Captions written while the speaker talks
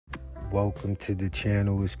Welcome to the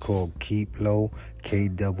channel. It's called Keep Low,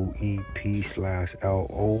 KEEP/LO.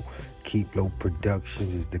 Keep Low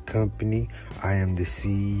Productions is the company. I am the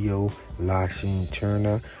CEO, Lasheen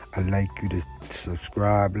Turner. I'd like you to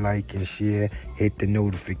subscribe, like, and share. Hit the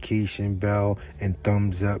notification bell and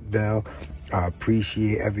thumbs up bell. I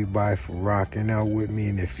appreciate everybody for rocking out with me.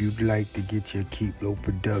 And if you'd like to get your Keep Low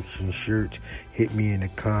Production shirts, hit me in the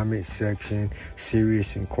comment section.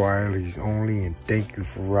 Serious inquiries only. And thank you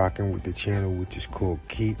for rocking with the channel, which is called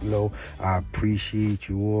Keep Low. I appreciate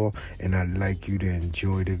you all, and I'd like you to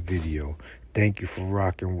enjoy the video. Thank you for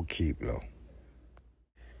rocking with Keep Low.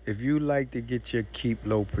 If you like to get your Keep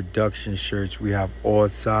Low Production shirts, we have all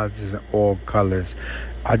sizes and all colors.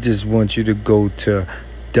 I just want you to go to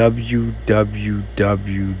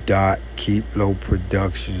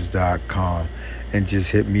www.keeplowproductions.com and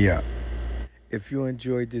just hit me up. If you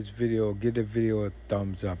enjoyed this video, give the video a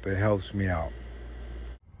thumbs up. It helps me out.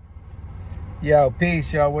 Yo,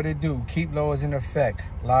 peace, y'all. What it do? Keep Low is in effect.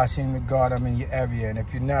 Lasheen the God, I'm in your area. And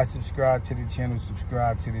if you're not subscribed to the channel,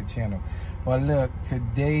 subscribe to the channel. But look,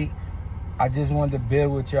 today, I just wanted to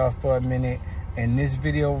build with y'all for a minute. And this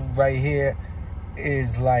video right here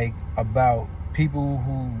is like about people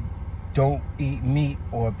who don't eat meat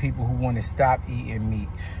or people who want to stop eating meat.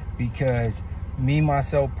 Because me,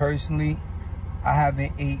 myself, personally, I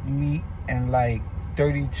haven't eaten meat in like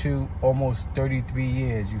 32, almost 33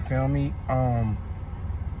 years, you feel me?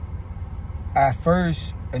 At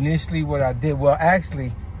first, initially what I did, well,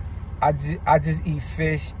 actually, I just eat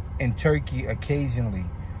fish and turkey occasionally,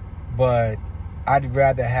 but I'd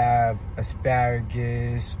rather have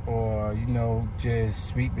asparagus or, you know, just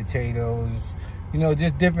sweet potatoes, you know,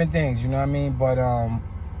 just different things, you know what I mean? But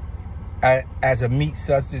as a meat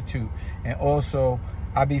substitute. And also,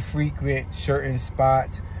 I be frequent certain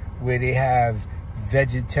spots where they have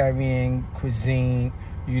vegetarian cuisine,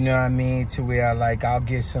 you know what I mean, to where like I'll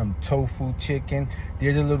get some tofu chicken.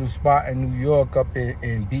 There's a little spot in New York up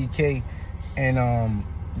in BK, and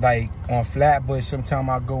like on Flatbush, sometime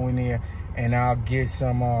I'll go in there and I'll get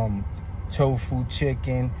some tofu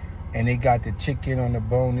chicken, and they got the chicken on the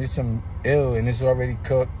bone. It's some and it's already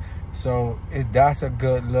cooked, so that's a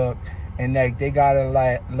good look. And like they got a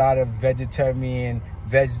lot of vegetarian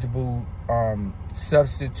vegetable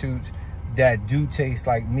substitutes that do taste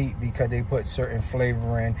like meat because they put certain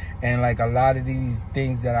flavor in. And like a lot of these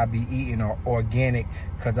things that I be eating are organic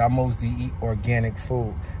because I mostly eat organic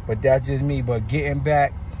food. But that's just me. But getting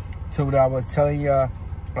back to what I was telling y'all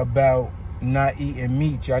about not eating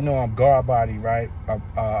meat, y'all know I'm God Body, right? A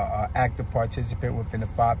active participant within the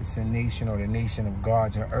 5% Nation, or the Nation of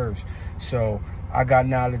Gods and Earths. So I got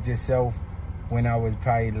knowledge itself when I was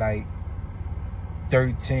probably like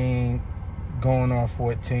 13, going on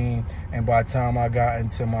 14, and by the time I got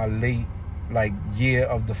into my late year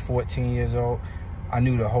of the 14 years old, I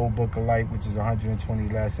knew the whole book of life, which is 120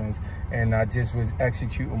 lessons, and I just was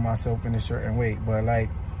executing myself in a certain way. But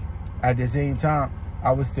like at the same time,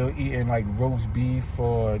 I was still eating like roast beef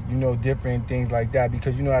or, you know, different things like that,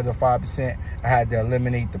 because, you know, as a 5%, I had to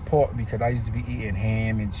eliminate the pork because I used to be eating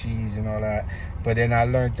ham and cheese and all that. But then I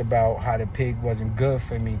learned about how the pig wasn't good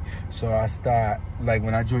for me. So I started, like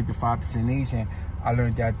when I joined the 5% Nation, I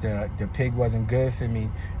learned that the pig wasn't good for me.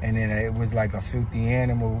 And then it was like a filthy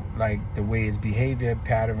animal, like the way its behavior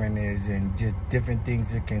pattern is, and just different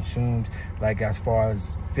things it consumes, like as far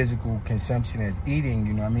as physical consumption as eating,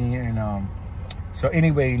 you know what I mean? And so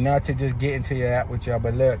anyway, not to just get into that with y'all,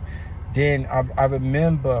 but look, then I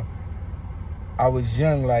remember I was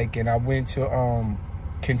young, like, and I went to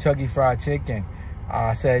Kentucky Fried Chicken.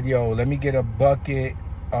 I said, yo, let me get a bucket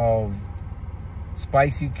of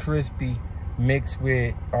spicy crispy mixed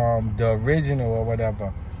with the original or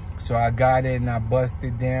whatever. So I got it and I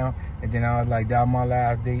busted down, and then I was like, that was my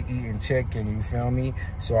last day eating chicken, you feel me?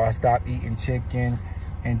 So I stopped eating chicken,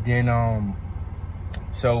 and then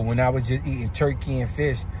so when I was just eating turkey and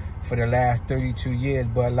fish for the last 32 years,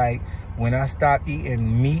 but like when I stopped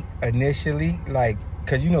eating meat initially, like,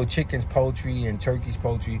 cause you know chicken's poultry and turkey's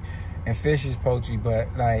poultry and fish is poultry,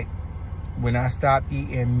 but like when I stopped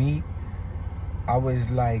eating meat, I was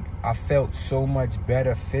like, I felt so much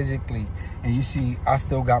better physically. And you see, I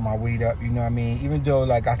still got my weight up, you know what I mean? Even though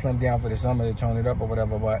like I slimmed down for the summer to tone it up or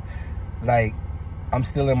whatever, but like I'm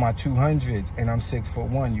still in my 200s and I'm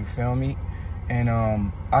 6'1", you feel me? And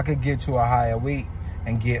I could get to a higher weight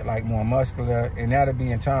and get like more muscular, and that'll be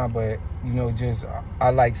in time. But you know, just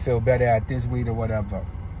I like feel better at this weight or whatever.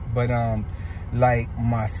 But like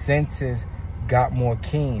my senses got more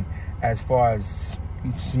keen as far as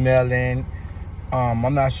smelling.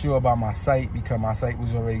 I'm not sure about my sight because my sight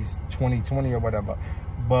was already 20/20 or whatever.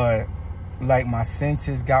 But like my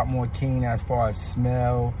senses got more keen as far as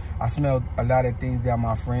smell. I smelled a lot of things that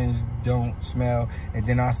my friends don't smell. And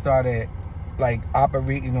then I started like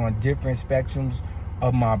operating on different spectrums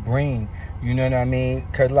of my brain. You know what I mean?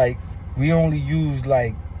 Cause like we only use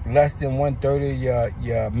like less than 1/3 of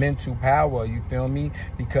your mental power, you feel me?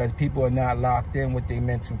 Because people are not locked in with their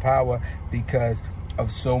mental power because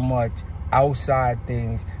of so much outside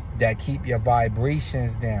things that keep your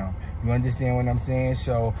vibrations down. You understand what I'm saying?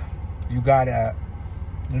 So you gotta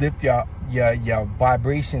lift your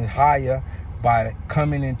vibrations higher by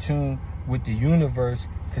coming in tune with the universe,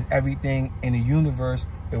 because everything in the universe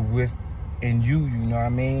is within you, you know what I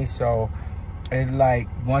mean? So it's like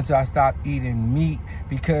once I stopped eating meat,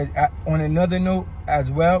 because on another note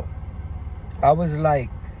as well, I was like,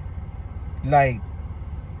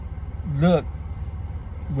 look,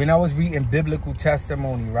 when I was reading biblical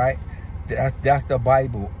testimony, right? That's the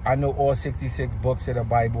Bible. I know all 66 books of the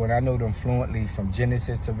Bible, and I know them fluently from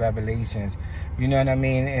Genesis to Revelations. You know what I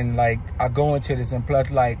mean? And like I go into this, and plus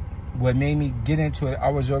like what made me get into it,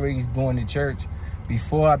 I was already going to church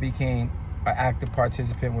before I became an active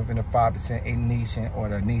participant within the 5% nation, or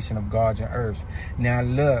the nation of gods and earth. Now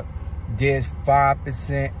look, there's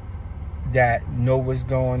 5% that know what's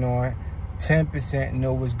going on. 10%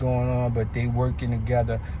 know what's going on, but they working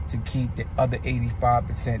together to keep the other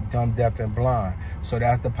 85% dumb, deaf, and blind. So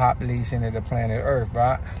that's the population of the planet Earth,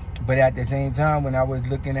 right? But at the same time, when I was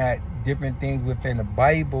looking at different things within the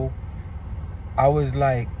Bible, I was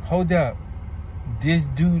like, hold up. This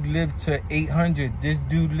dude lived to 800. This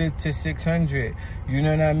dude lived to 600. You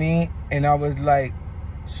know what I mean? And I was like,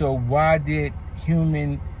 so why did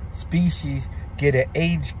human species get an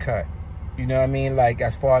age cut? You know what I mean? Like,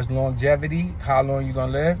 as far as longevity, how long you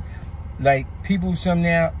gonna live? Like, people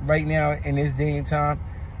right now, in this day and time,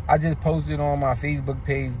 I just posted on my Facebook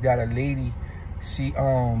page that a lady, she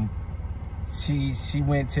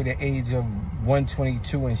went to the age of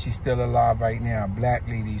 122 and she's still alive right now, black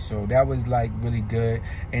lady. So that was like really good.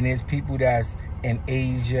 And there's people that's in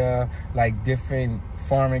Asia, like different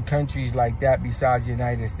foreign countries like that besides the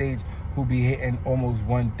United States, who be hitting almost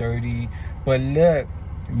 130. But look,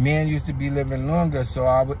 man used to be living longer, so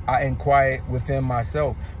I inquired within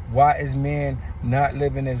myself, why is man not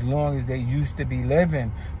living as long as they used to be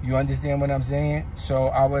living? You understand what I'm saying? So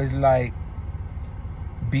I was like,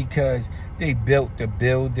 because they built the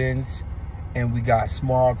buildings and we got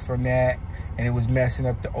smog from that, and it was messing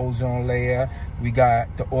up the ozone layer. We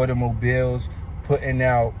got the automobiles putting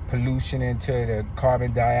out pollution into the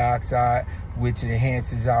carbon dioxide, which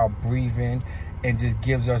enhances our breathing and just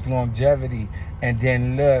gives us longevity. And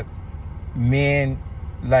then look, men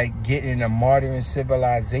like getting a modern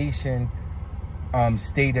civilization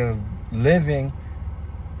state of living,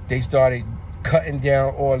 they started cutting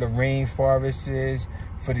down all the rainforests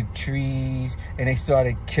for the trees, and they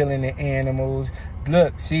started killing the animals.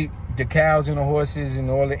 Look, see, the cows and the horses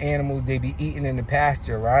and all the animals, they be eating in the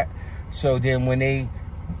pasture, right? So then when they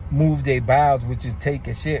move their bowels, which is take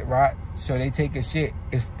a shit, right? So they take a shit,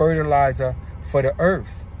 it's fertilizer for the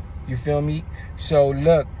earth. You feel me? So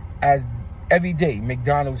look, as every day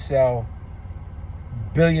McDonald's sell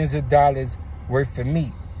billions of dollars worth of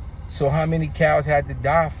meat. So how many cows had to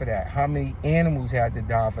die for that? How many animals had to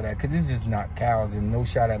die for that? Because this is not cows, and no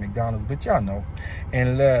shot at McDonald's, but y'all know.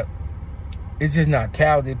 And look, it's just not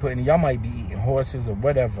cows they put in. Y'all might be eating horses or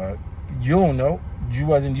whatever. You don't know.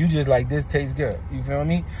 You just like, this tastes good. You feel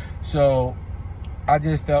me? So I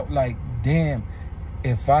just felt like, damn,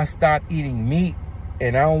 if I stop eating meat,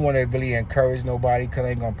 and I don't want to really encourage nobody because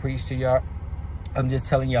I ain't going to preach to y'all. I'm just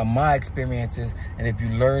telling y'all my experiences, and if you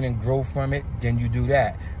learn and grow from it, then you do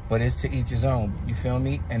that. But it's to each his own, you feel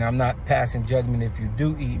me? And I'm not passing judgment if you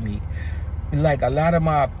do eat meat. Like a lot of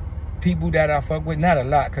my people that I fuck with, not a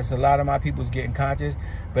lot, because a lot of my people's getting conscious,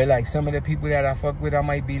 but like some of the people that I fuck with, I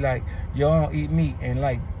might be like, yo, I don't eat meat. And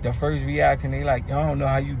like the first reaction, they like, yo, I don't know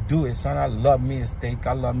how you do it, son. I love me a steak.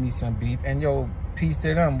 I love me some beef. And yo, peace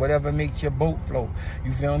to them, whatever makes your boat float,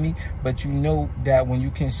 you feel me? But you know that when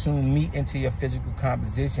you consume meat into your physical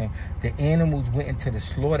composition, the animals went into the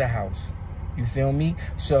slaughterhouse, you feel me?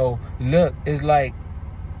 So look, it's like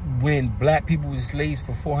when black people were slaves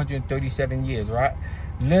for 437 years, right?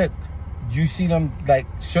 Look, you see them, like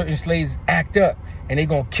certain slaves act up and they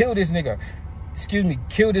gonna kill this nigga,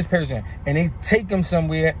 kill this person, and they take him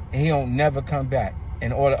somewhere and he don't never come back.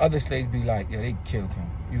 And all the other slaves be like, yeah, they killed him.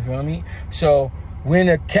 You feel me? So when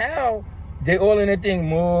a cow, they all in their thing,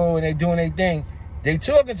 moo, and they doing their thing, they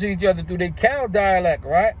talking to each other through their cow dialect,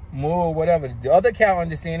 right? Moo, whatever. The other cow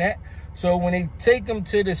understand that. So when they take him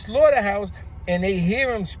to the slaughterhouse and they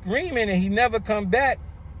hear him screaming and he never come back,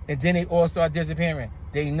 and then they all start disappearing.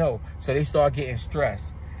 They know. So they start getting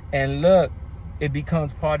stressed. And look, it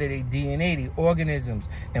becomes part of their DNA, the organisms.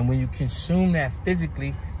 And when you consume that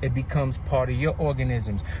physically, it becomes part of your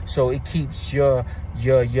organisms. So it keeps your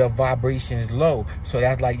vibrations low. So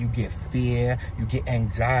that's like you get fear, you get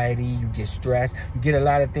anxiety, you get stress, you get a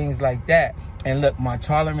lot of things like that. And look, my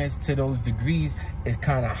tolerance to those degrees is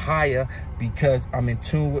kind of higher because I'm in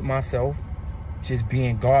tune with myself, just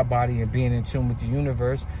being God body and being in tune with the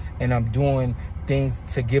universe. And I'm doing things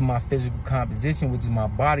to give my physical composition, which is my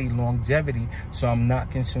body, longevity, so I'm not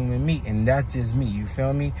consuming meat. And that's just me, you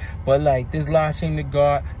feel me? But like, this La Shame to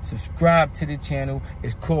God, subscribe to the channel.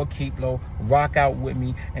 It's called Keep Low. Rock out with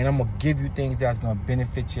me, and I'm gonna give you things that's gonna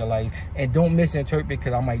benefit your life. And don't misinterpret,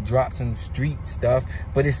 because I might drop some street stuff,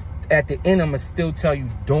 but it's at the end, I'm gonna still tell you,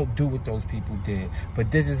 don't do what those people did. But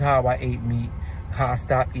this is how I ate meat, how I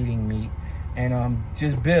stopped eating meat. And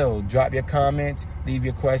just build. Drop your comments, leave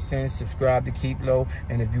your questions, subscribe to Keep Low.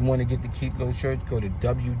 And if you want to get the Keep Low shirts, go to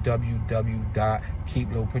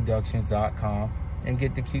www.keeplowproductions.com and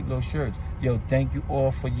get the Keep Low shirts. Yo, thank you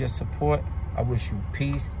all for your support. I wish you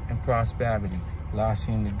peace and prosperity. La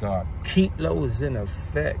Shame to God. Keep Low is in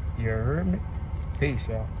effect. You heard me? Peace,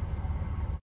 y'all.